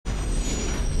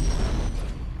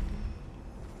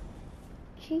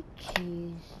Cheese.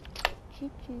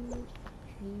 Cheese.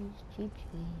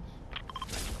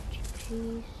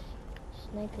 Cheese.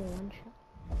 Sniping one shot.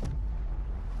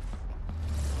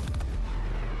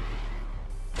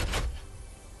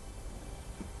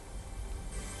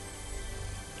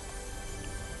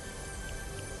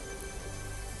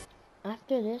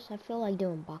 After this, I feel like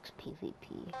doing box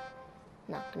PvP.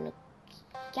 Not gonna.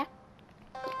 Yeah.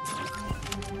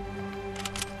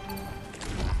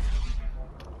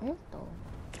 What the?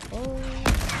 Oh.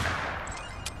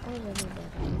 Where's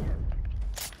everybody?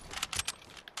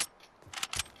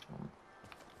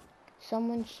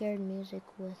 Someone shared music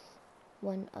with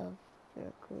one of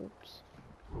their groups.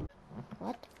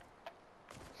 What?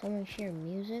 Someone shared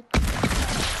music?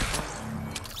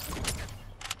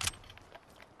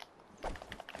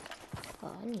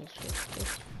 Oh, I need to switch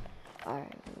this.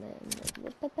 Alright.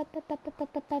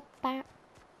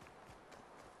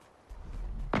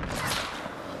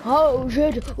 Oh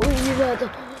shit! We went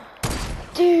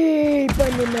deep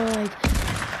in the night.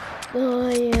 I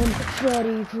am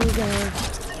Freddy Krueger.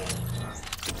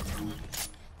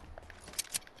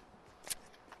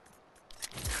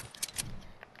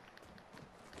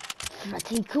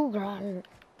 Freddy Krueger.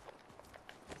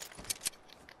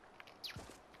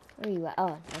 Where are you at?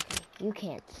 Oh, okay. You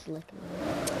can't slick me.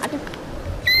 I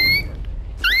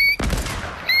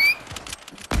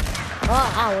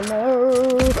don't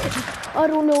know. I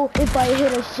don't know if I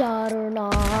hit a shot or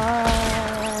not.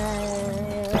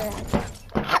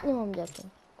 No, I'm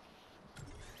joking.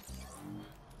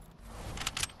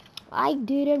 I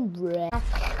didn't break.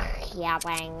 Yeah,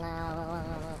 bang.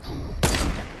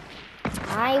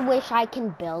 I wish I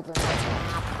can build in this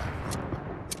map.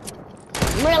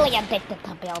 I'm really addicted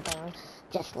to building,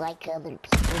 just like other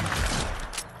people.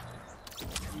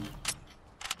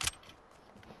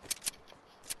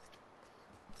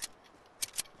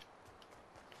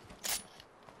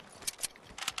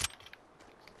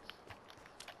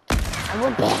 I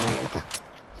will build.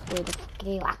 Where the fuck are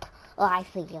you at? Oh, I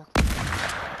see you.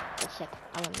 Oh shit,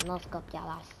 I'm gonna no scope your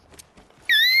ass.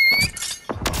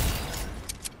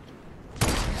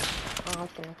 Oh, I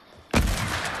was gonna.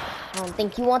 I don't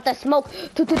think you want the smoke.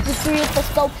 2, 2, 2, 3 with the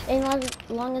scope. And as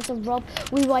long as the rope,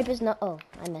 we wipe his no. Oh,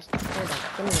 I missed it. Hold on,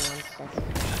 give me 1 second.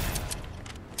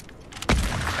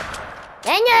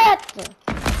 Dang it!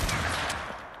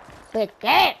 But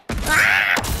get!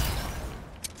 Ah!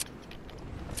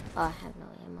 Oh, I have no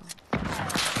ammo.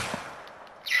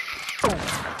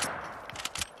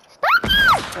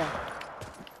 Stop!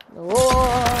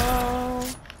 Whoa!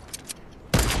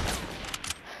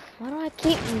 Why do I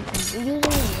keep using it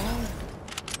wrong?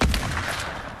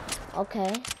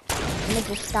 Okay. I'm gonna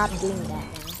just stop doing that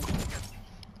now.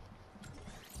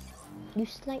 You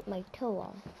sniped my toe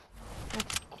off.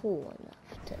 That's cool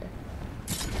enough to...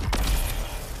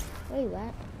 Where you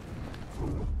at?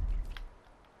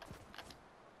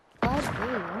 God, there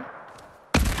you are.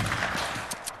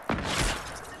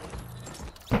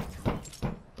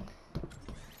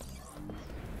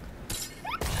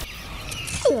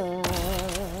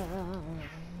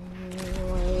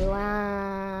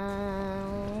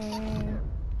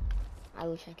 I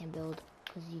wish I can build,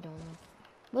 because you don't know.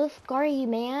 Where the fuck are you,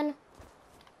 man?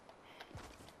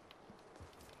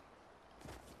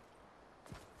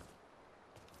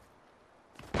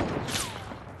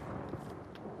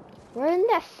 Where in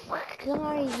the fuck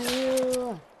are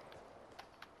you?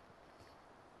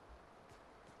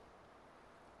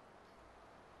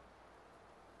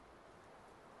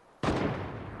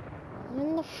 Where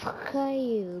in the fuck are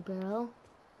you, bro?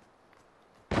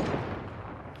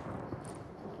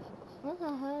 Where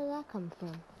the hell did that come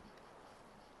from?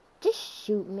 Just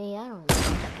shoot me, I don't know.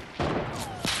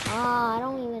 I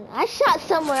don't even... I shot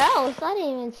somewhere else. I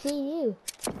didn't even see you.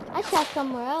 I shot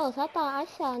somewhere else. I thought I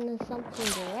shot in something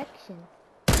direction.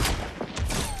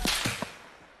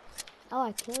 Oh,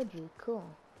 I killed you. Cool.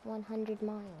 100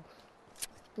 miles.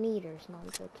 Meters, no, I'm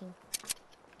joking.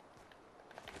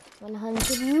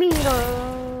 100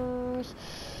 meters!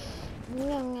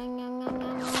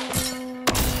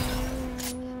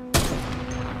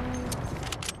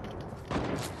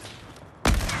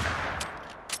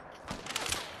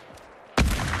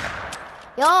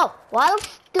 Yo, why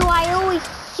do I always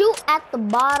shoot at the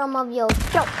bottom of your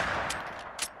throat?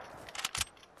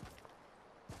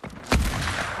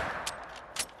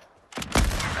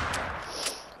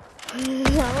 I'm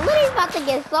literally about to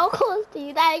get so close to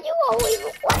you that you always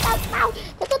what about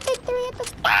the 3 at the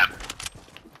start.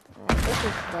 Alright, this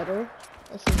is better.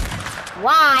 This is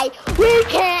why we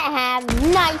can't have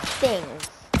nice things.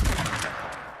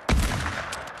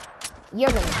 You're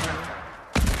gonna kill me.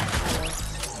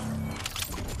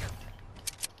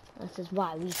 This is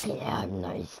why we can have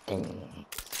nice things.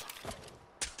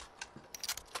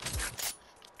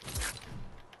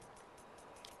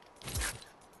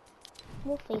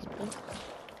 More face paint.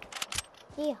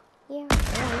 Yeah.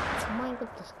 Mine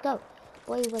with the scope.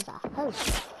 Boy was a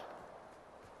host.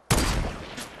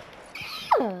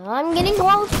 I'm getting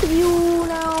close to you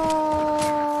now.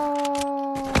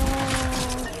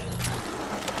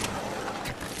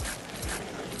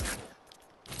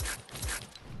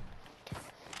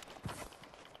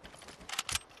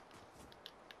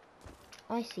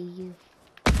 I see you.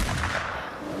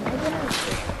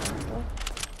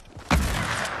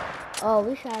 Oh,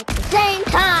 we shot at the same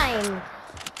time!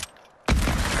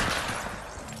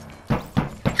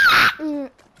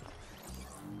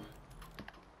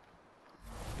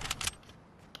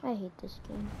 I hate this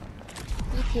game.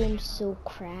 This game's so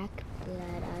cracked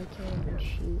that I can't even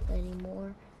shoot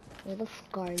anymore. Where the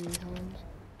fuck are you, Holmes?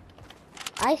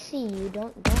 I see you,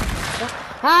 don't.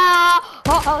 Ah!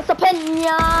 Oh, sa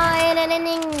penya!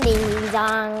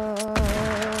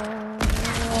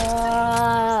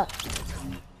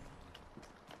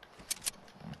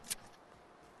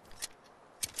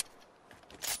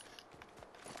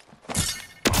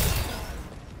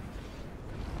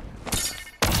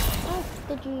 How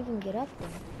did you even get up there?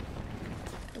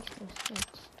 Makes no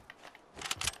sense.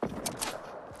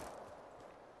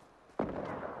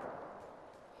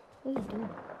 What are you doing?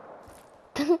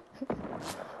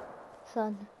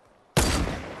 Son.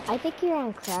 I think you're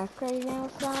on crack right now,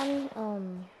 son.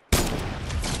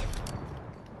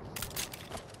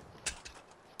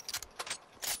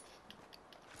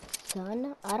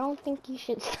 Son, I don't think you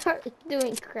should start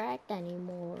doing crack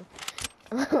anymore.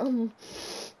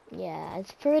 Yeah,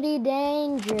 it's pretty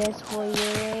dangerous for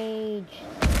your age.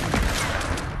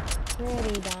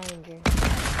 Pretty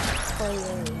dangerous for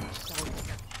your age, son.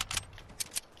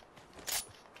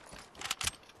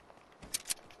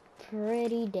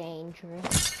 Pretty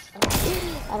dangerous.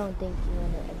 I don't think you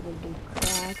wanna ever do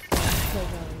crack. Because,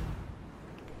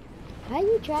 how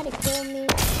you try to kill me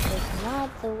is not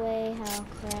the way how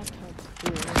crackheads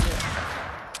do it.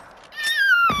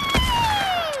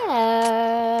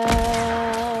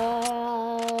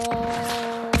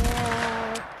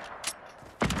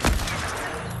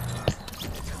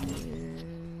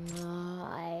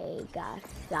 I got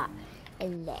shot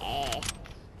in there.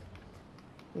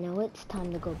 Now it's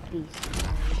time to go beast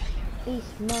mode.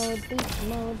 Beast mode, beast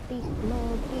mode, beast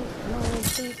mode, beast mode,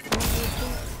 beast mode,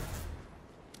 beast.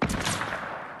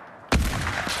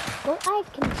 Well, I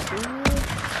can see you.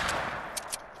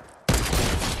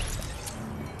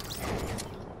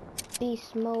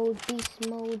 Beast mode, beast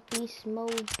mode, beast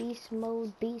mode, beast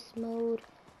mode, beast mode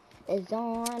is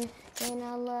on in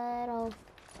a little.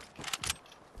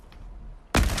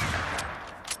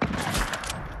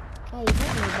 Oh, you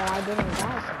hit me, but I didn't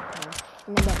die somehow.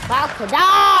 And I'm about to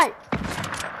die!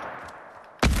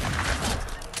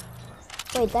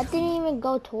 Wait, that didn't even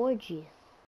go towards you.